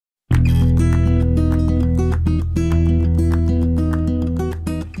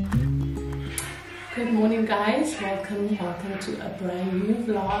guys, welcome to a brand new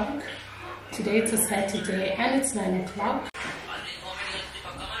vlog. Today it's a Saturday and it's 9 o'clock.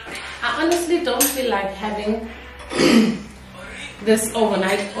 I honestly don't feel like having this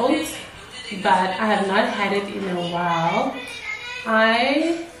overnight oats, but I have not had it in a while.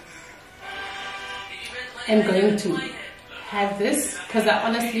 I am going to have this because I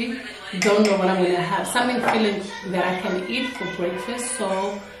honestly don't know what I'm going to have. Something filling that I can eat for breakfast.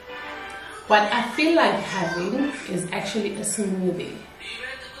 So what I feel like having is actually a smoothie,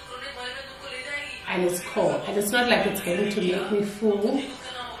 and it's cold, and it's not like it's going to make me full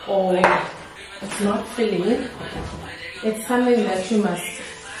or it's not filling. It's something that you must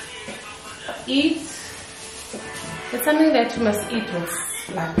eat. It's something that you must eat with,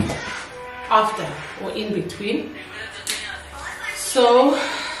 like, after or in between. So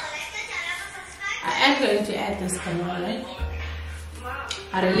I am going to add this banana.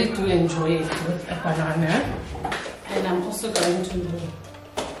 I really do enjoy it with a banana, and I'm also going to,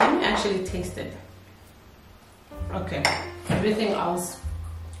 let me actually taste it. Okay, everything else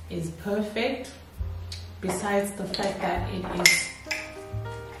is perfect besides the fact that it is,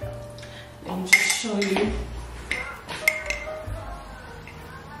 let me just show you.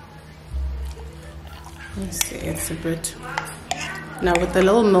 Let's see, it's a bit, now with the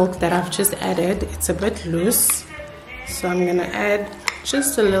little milk that I've just added, it's a bit loose, so I'm gonna add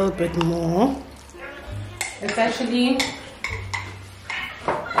just a little bit more. It's actually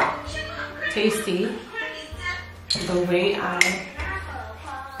tasty the way I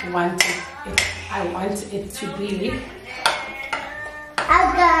want it. I want it to be. Hi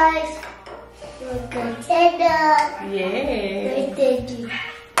guys, we're going to dinner. Yay! Daddy.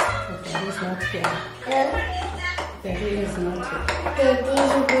 Daddy's not here. Daddy is not here. Daddy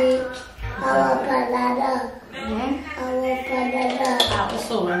make our banana. Our banana. I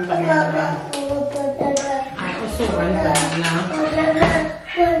also want banana. Our banana. I also want banana.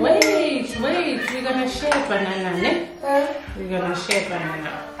 Wait, we're gonna share banana, ne? We're gonna share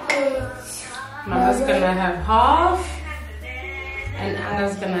banana. Mama's gonna have half, and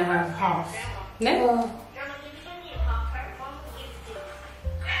Anna's gonna have half, ne?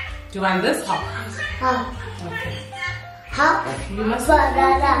 Do you want this half? Half. Okay. Half You must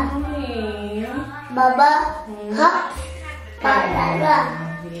banana. Mama, half banana.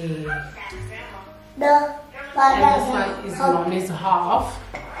 Yeah. The And banana. this one is mommy's half.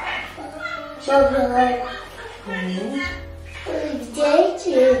 Mama,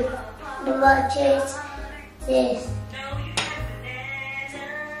 Daddy. Mama, taste this.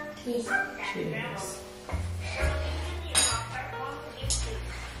 This. Cheers.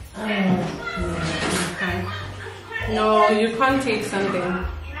 Okay. No, you can't take something.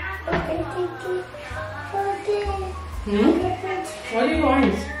 What do you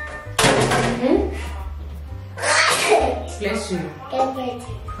want? Bless you.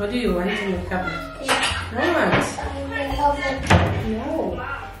 What do you want in the cupboard? What? No.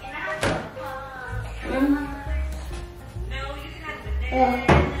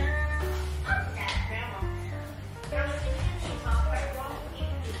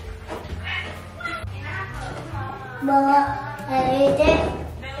 Mama, I ate it.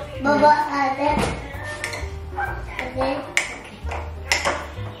 Mama, I ate it. Okay.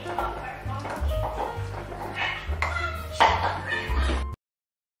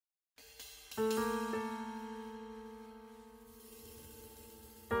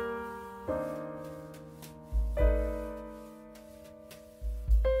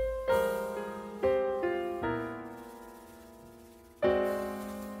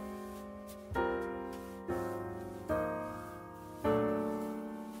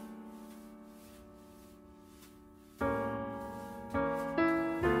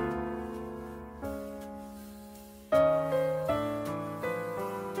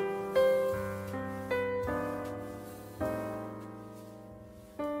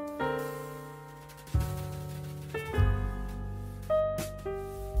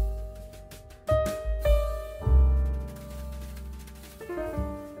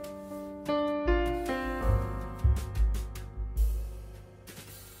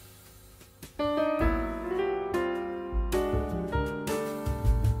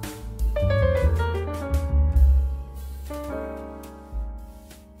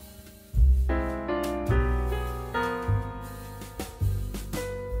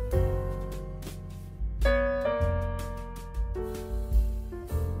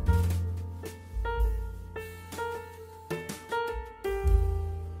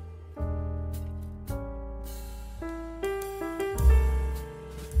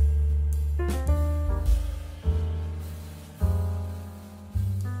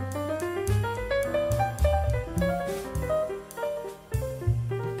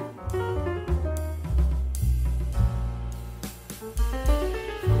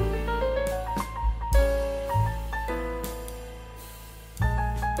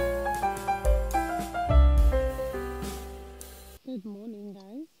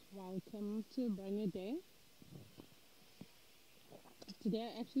 Today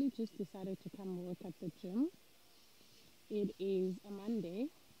I actually just decided to come work at the gym. It is a Monday.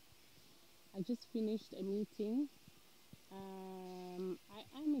 I just finished a meeting.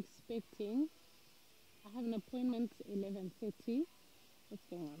 I am expecting, I have an appointment 11:30. What's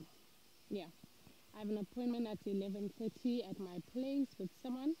going on? Yeah, I have an appointment at 11:30 at my place with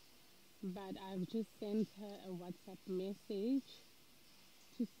someone, but I've just sent her a WhatsApp message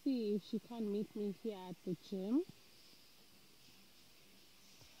to see if she can't meet me here at the gym.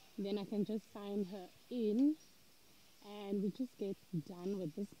 Then I can just sign her in and we just get done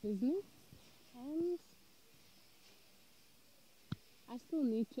with this business. And I still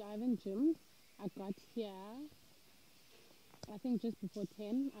need to, I haven't gymmed. I got here, I think just before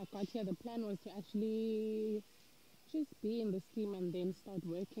 10. I got here, the plan was to actually just be in the steam and then start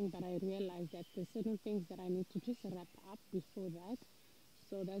working, but I realized that there's certain things that I need to just wrap up before that.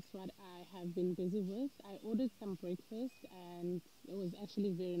 So that's what I have been busy with. I ordered some breakfast and it was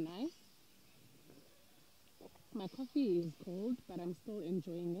actually very nice. My coffee is cold, but I'm still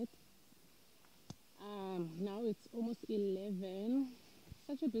enjoying it. Now it's almost 11.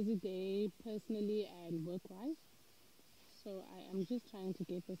 Such a busy day personally and work-wise. So I am just trying to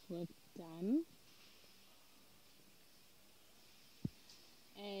get this work done.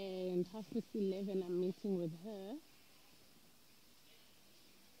 And 11:30 I'm meeting with her.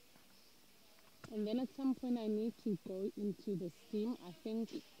 And then at some point I need to go into the steam. I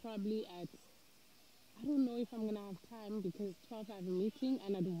think probably at, I don't know if I'm going to have time because 12 I have a meeting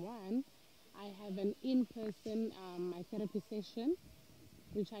and at 1 I have an in-person my therapy session,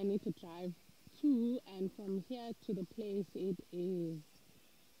 which I need to drive to, and from here to the place it's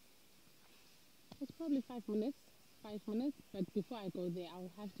probably 5 minutes, but before I go there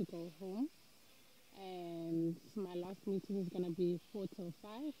I'll have to go home, and my last meeting is going to be 4 till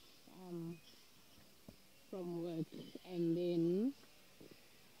 5 from work, and then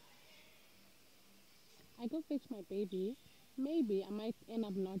I go fetch my baby. Maybe I might end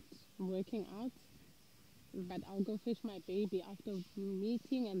up not working out, but I'll go fetch my baby after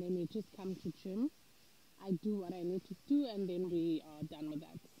meeting and then we just come to gym. I do what I need to do and then we are done with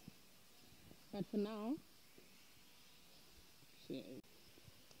that. But for now, cheers.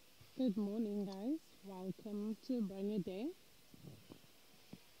 Good morning, guys. Welcome to a brand new day.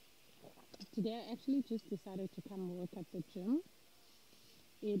 Today I actually just decided to come work at the gym.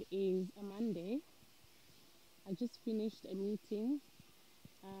 It is a Monday. I just finished a meeting.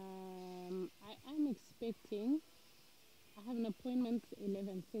 I am expecting, I have an appointment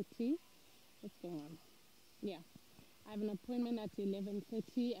 11:30. What's going on? Yeah, I have an appointment at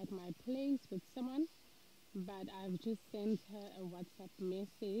 11:30 at my place with someone, but I've just sent her a WhatsApp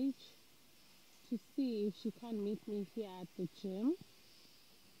message to see if she can't meet me here at the gym.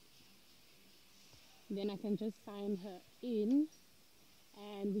 Then I can just sign her in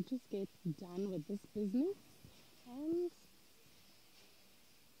and we just get done with this business. And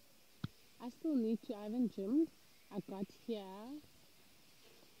I still need to, I haven't gymmed. I got here,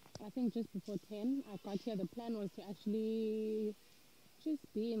 I think just before 10. I got here, the plan was to actually just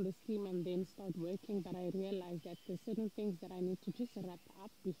be in the steam and then start working, but I realized that there's certain things that I need to just wrap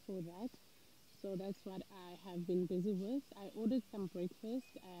up before that. So that's what I have been busy with. I ordered some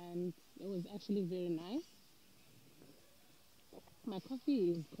breakfast and it was actually very nice. My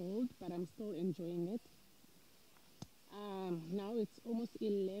coffee is cold, but I'm still enjoying it. Now it's almost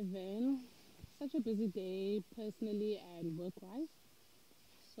 11. Such a busy day personally and work-wise.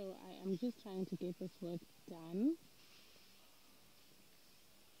 So I am just trying to get this work done.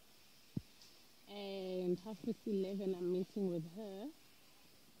 And 11:30 I'm meeting with her.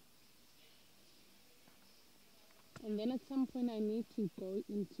 And then at some point I need to go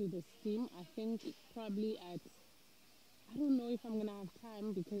into the steam. I think probably at, I don't know if I'm going to have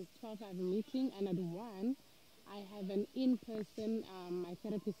time because 12 I have a meeting and at 1 I have an in-person my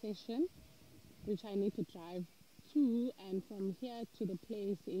therapy session, which I need to drive to, and from here to the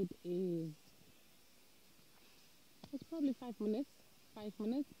place it's probably 5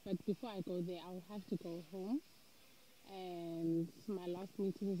 minutes, but before I go there I'll have to go home, and my last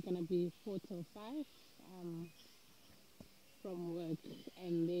meeting is going to be 4 till 5 from work,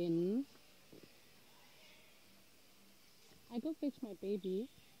 and then I go fetch my baby.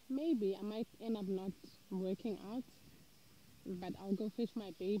 Maybe I might end up not working out, but I'll go fetch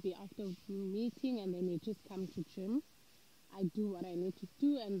my baby after meeting and then we just come to gym. I do what I need to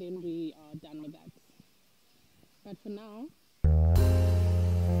do and then we are done with that. But for now,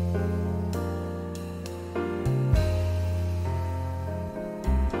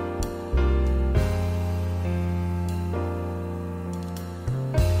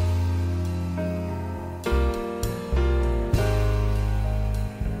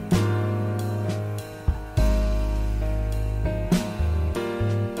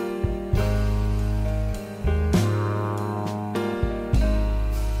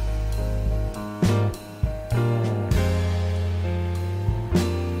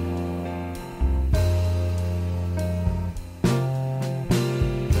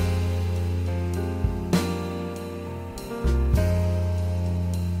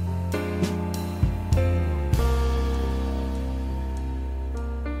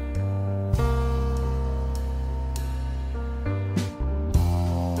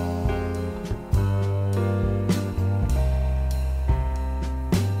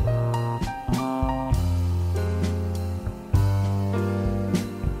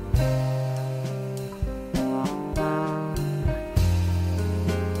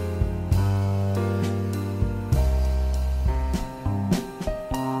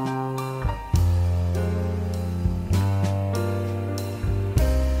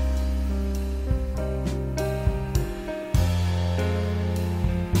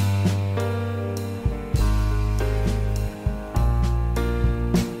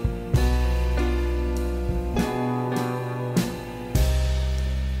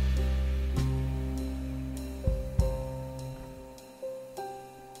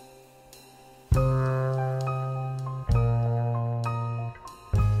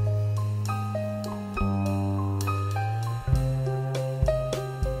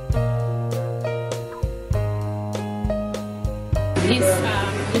 is,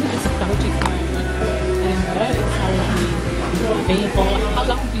 let me just double check my calendar. It's already available. How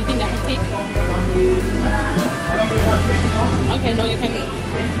long do you think that will take? Okay, no, you can.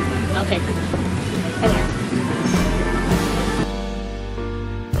 Okay. Alright.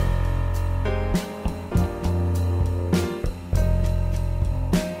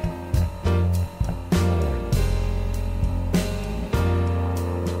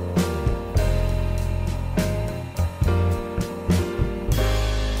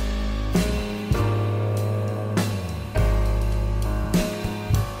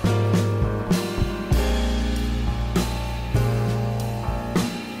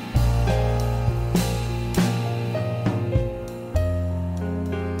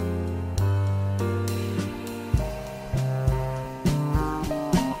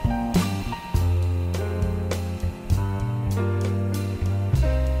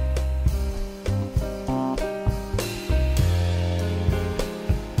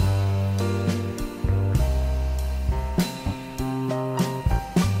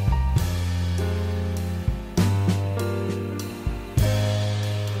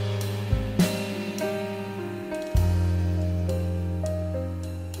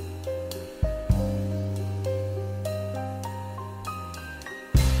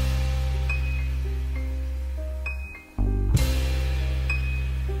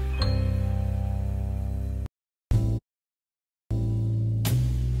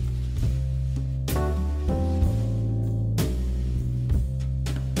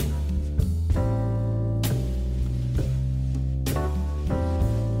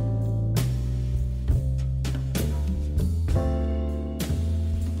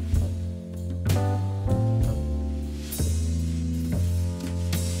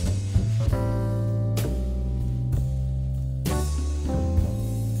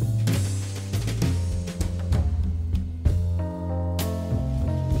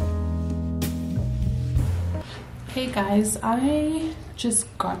 Hey guys, I just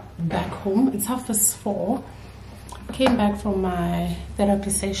got back home. It's 4:30. Came back from my therapy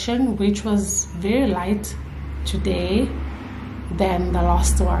session, which was very light today than the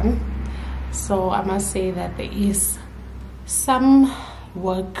last one. So I must say that there is some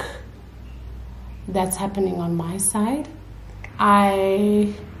work that's happening on my side.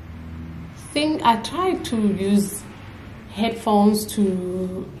 I think I tried to use headphones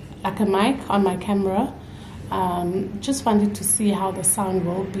to like a mic on my camera. Just wanted to see how the sound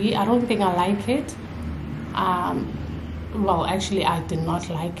will be. I don't think I like it. Well, actually I did not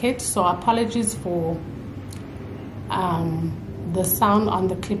like it, so apologies for the sound on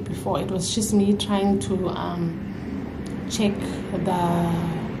the clip before. It was just me trying to check the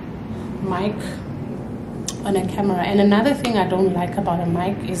mic on a camera. And another thing I don't like about a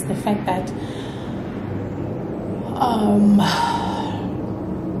mic is the fact that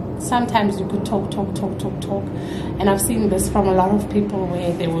sometimes you could talk, and I've seen this from a lot of people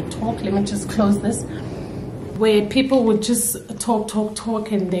where they would talk. Let me just close this. Where people would just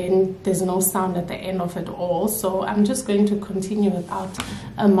talk, and then there's no sound at the end of it all. So I'm just going to continue without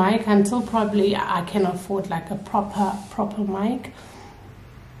a mic until probably I can afford like a proper mic.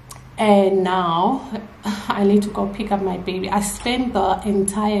 And now I need to go pick up my baby. I spent the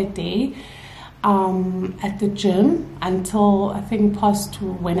entire day at the gym until I think past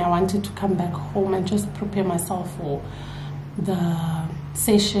 2, when I wanted to come back home and just prepare myself for the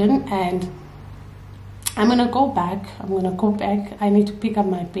session. And I'm gonna go back. I need to pick up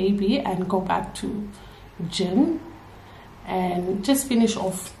my baby and go back to gym and just finish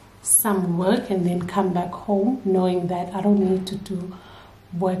off some work and then come back home, knowing that I don't need to do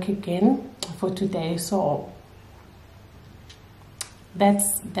work again for today. So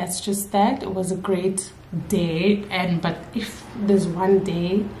that's just that. It was a great day. But if there's one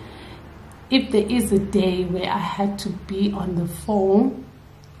day, if there is a day where I had to be on the phone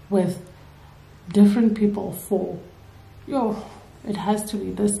with different people it has to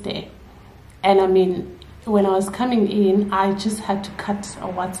be this day. And I mean, when I was coming in, I just had to cut a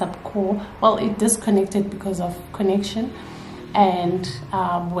WhatsApp call. Well, it disconnected because of connection, and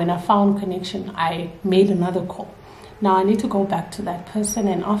when I found connection, I made another call. Now I need to go back to that person.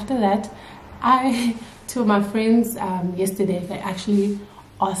 And after that, to my friends yesterday, they actually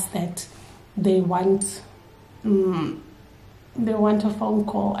asked that they want a phone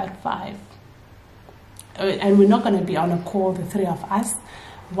call at 5. And we're not going to be on a call, the 3 of us.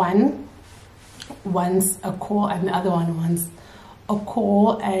 One wants a call and the other one wants a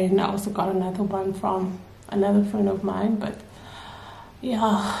call. And I also got another one from another friend of mine. But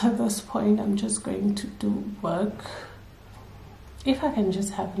yeah, at this point, I'm just going to do work. If I can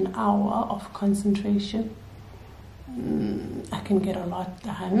just have an hour of concentration, I can get a lot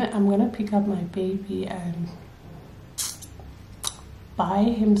done. I'm gonna pick up my baby and buy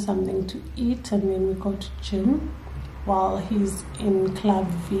him something to eat, and then we go to gym while he's in Club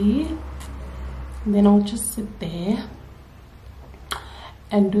V. And then I'll just sit there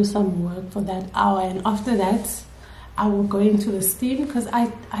and do some work for that hour, and after that I will go into the steam because I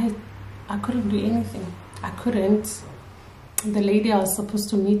couldn't do anything. I couldn't. The lady I was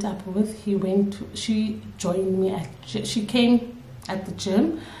supposed to meet up with, she joined me she came at the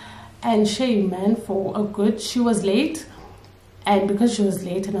gym, and she she was late, and because she was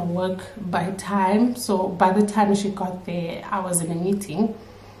late in her work by time, so by the time she got there I was in a meeting,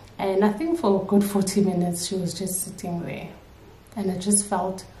 and I think for a good 40 minutes she was just sitting there, and I just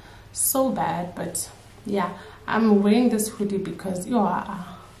felt so bad. But yeah, I'm wearing this hoodie because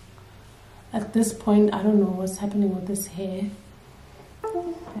at this point I don't know what's happening with this hair.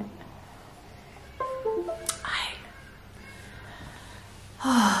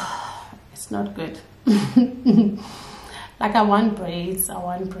 It's not good. Like I want braids,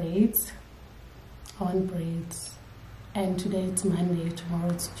 and today it's Monday,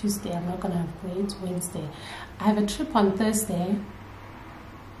 tomorrow it's Tuesday. I'm not gonna have braids. Wednesday I have a trip on Thursday.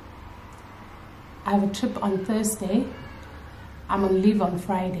 I'm on leave on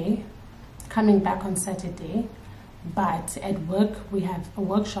Friday, coming back on Saturday, but at work we have a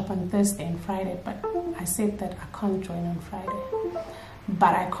workshop on Thursday and Friday, but I said that I can't join on Friday,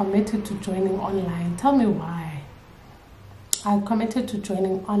 but I committed to joining online. Tell me why. I committed to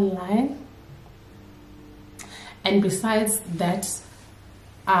joining online, and besides that,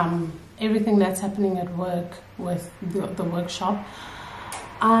 everything that's happening at work with the workshop,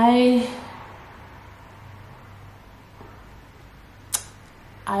 I'm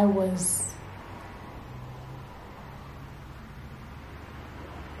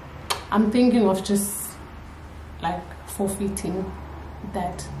thinking of just like forfeiting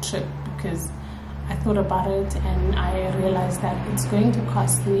that trip, because I thought about it and I realized that it's going to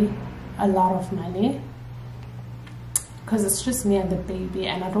cost me a lot of money, because it's just me and the baby,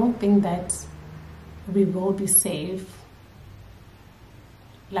 and I don't think that we will be safe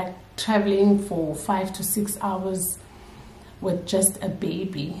like traveling for 5 to 6 hours with just a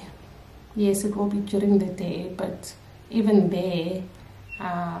baby. Yes, it will be during the day, but even there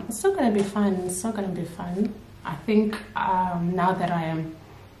it's not going to be fun. I think now that I am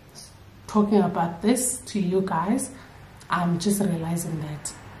talking about this to you guys, I'm just realizing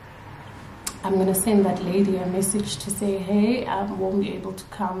that I'm going to send that lady a message to say, hey, I won't be able to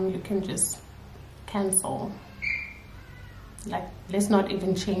come, you can just cancel. Like, let's not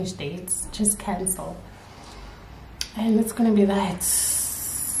even change dates, just cancel. And it's going to be that,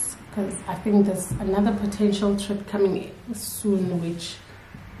 because I think there's another potential trip coming soon, which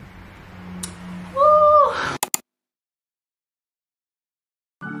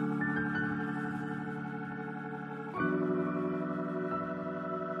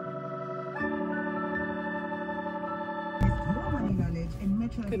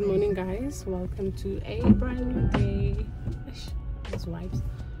good morning, guys. Welcome to a brand new day. Those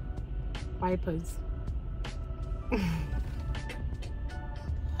wipers.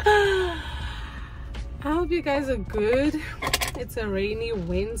 I hope you guys are good. It's a rainy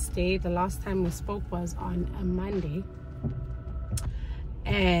Wednesday. The last time we spoke was on a Monday,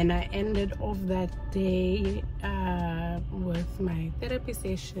 and I ended off that day with my therapy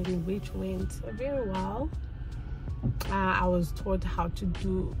session, which went very well. I was taught how to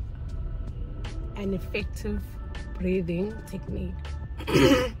do an effective breathing technique.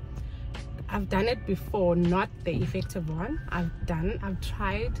 I've done it before, not the effective one. I've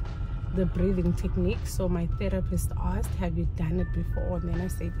tried the breathing technique. So my therapist asked, have you done it before? And then I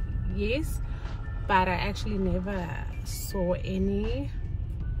said yes, but I actually never saw any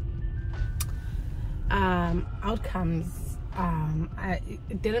outcomes.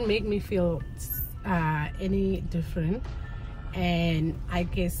 It didn't make me feel any different, and I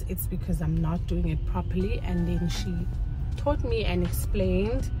guess it's because I'm not doing it properly. And then she taught me and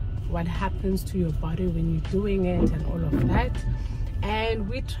explained what happens to your body when you're doing it and all of that, and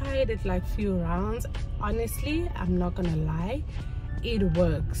we tried it like few rounds. Honestly, I'm not gonna lie, it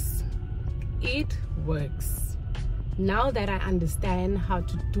works. Now that I understand how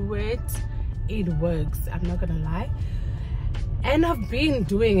to do it, it works. I'm not gonna lie. And I've been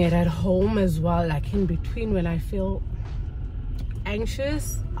doing it at home as well, like in between when I feel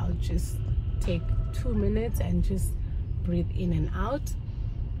anxious, I'll just take 2 minutes and just breathe in and out.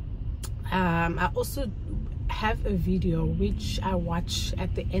 I also have a video which I watch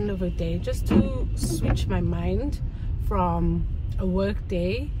at the end of the day just to switch my mind from a work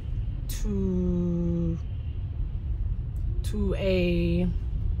day to to a,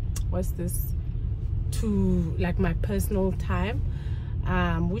 what's this, to like my personal time,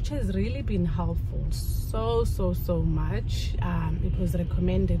 which has really been helpful so much. It was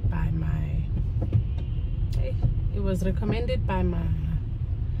recommended by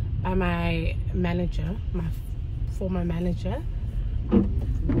my manager, my former manager.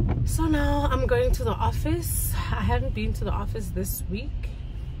 So now I'm going to the office. I haven't been to the office this week.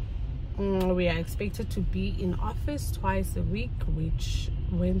 We are expected to be in office twice a week, which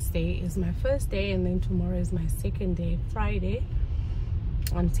Wednesday is my first day and then tomorrow is my second day, Friday.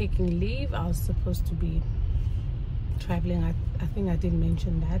 I'm taking leave. I was supposed to be traveling. I think I didn't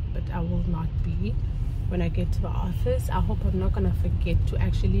mention that, but I will not be when I get to the office. I hope I'm not gonna forget to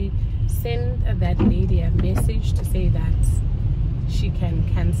actually send that lady a message to say that she can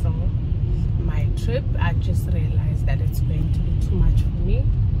cancel my trip. I just realized that it's going to be too much for me.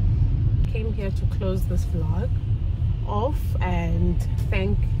 Came here to close this vlog off and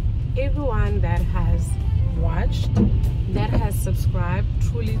thank everyone that has watched, that has subscribed.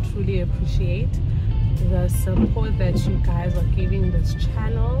 Truly appreciate the support that you guys are giving this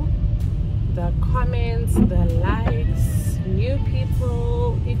channel, the comments, the likes, new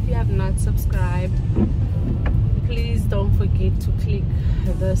people. If you have not subscribed, please don't forget to click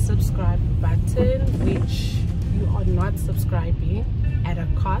the subscribe button, which you are not subscribing at a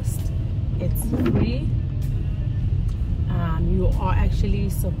cost. It's free. You are actually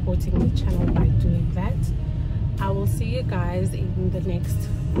supporting the channel by doing that. I will see you guys in the next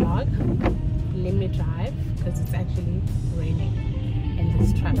vlog. Let me drive because it's actually raining and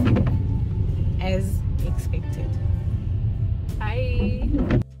there's traffic as expected. Bye.